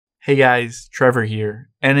Hey guys, Trevor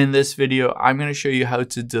here, and in this video I'm going to show you how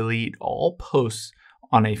to delete all posts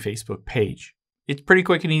on a Facebook page. It's pretty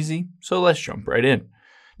quick and easy, so let's jump right in.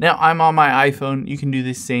 Now I'm on my iPhone. You can do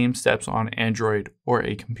the same steps on Android or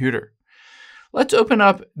a computer. Let's open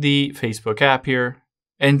up the Facebook app here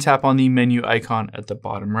and tap on the menu icon at the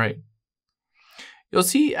bottom right. You'll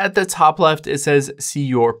see at the top left it says see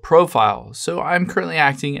your profile, so I'm currently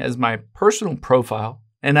acting as my personal profile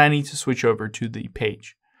and I need to switch over to the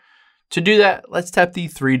page. To do that, let's tap the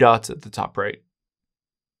three dots at the top right.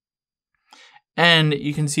 And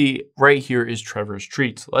you can see right here is Trevor's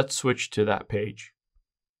Treats. Let's switch to that page.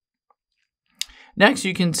 Next,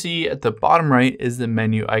 you can see at the bottom right is the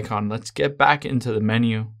menu icon. Let's get back into the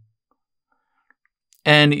menu.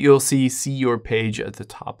 And you'll see your page at the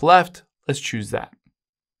top left. Let's choose that.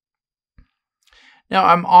 Now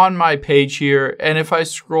I'm on my page here, and if I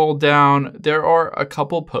scroll down, there are a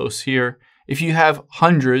couple posts here. If you have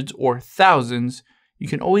hundreds or thousands, you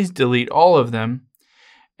can always delete all of them.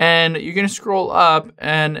 And you're going to scroll up,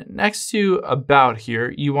 and next to About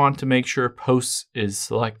here, you want to make sure Posts is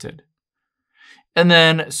selected. And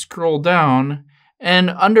then scroll down, and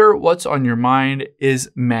under What's on Your Mind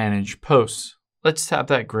is Manage Posts. Let's tap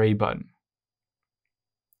that gray button.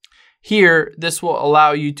 Here, this will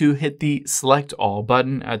allow you to hit the Select All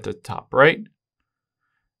button at the top right.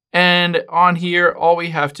 And on here, all we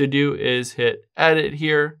have to do is hit Edit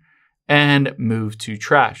here and move to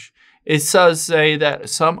Trash. It does say that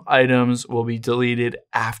some items will be deleted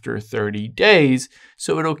after 30 days,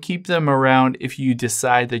 so it'll keep them around if you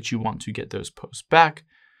decide that you want to get those posts back.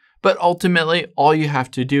 But ultimately, all you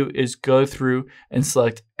have to do is go through and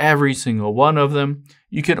select every single one of them.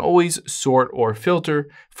 You can always sort or filter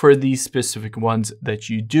for these specific ones that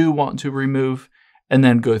you do want to remove, and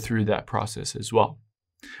then go through that process as well.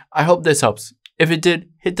 I hope this helps. If it did,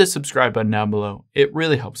 hit the subscribe button down below. It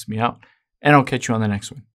really helps me out, and I'll catch you on the next one.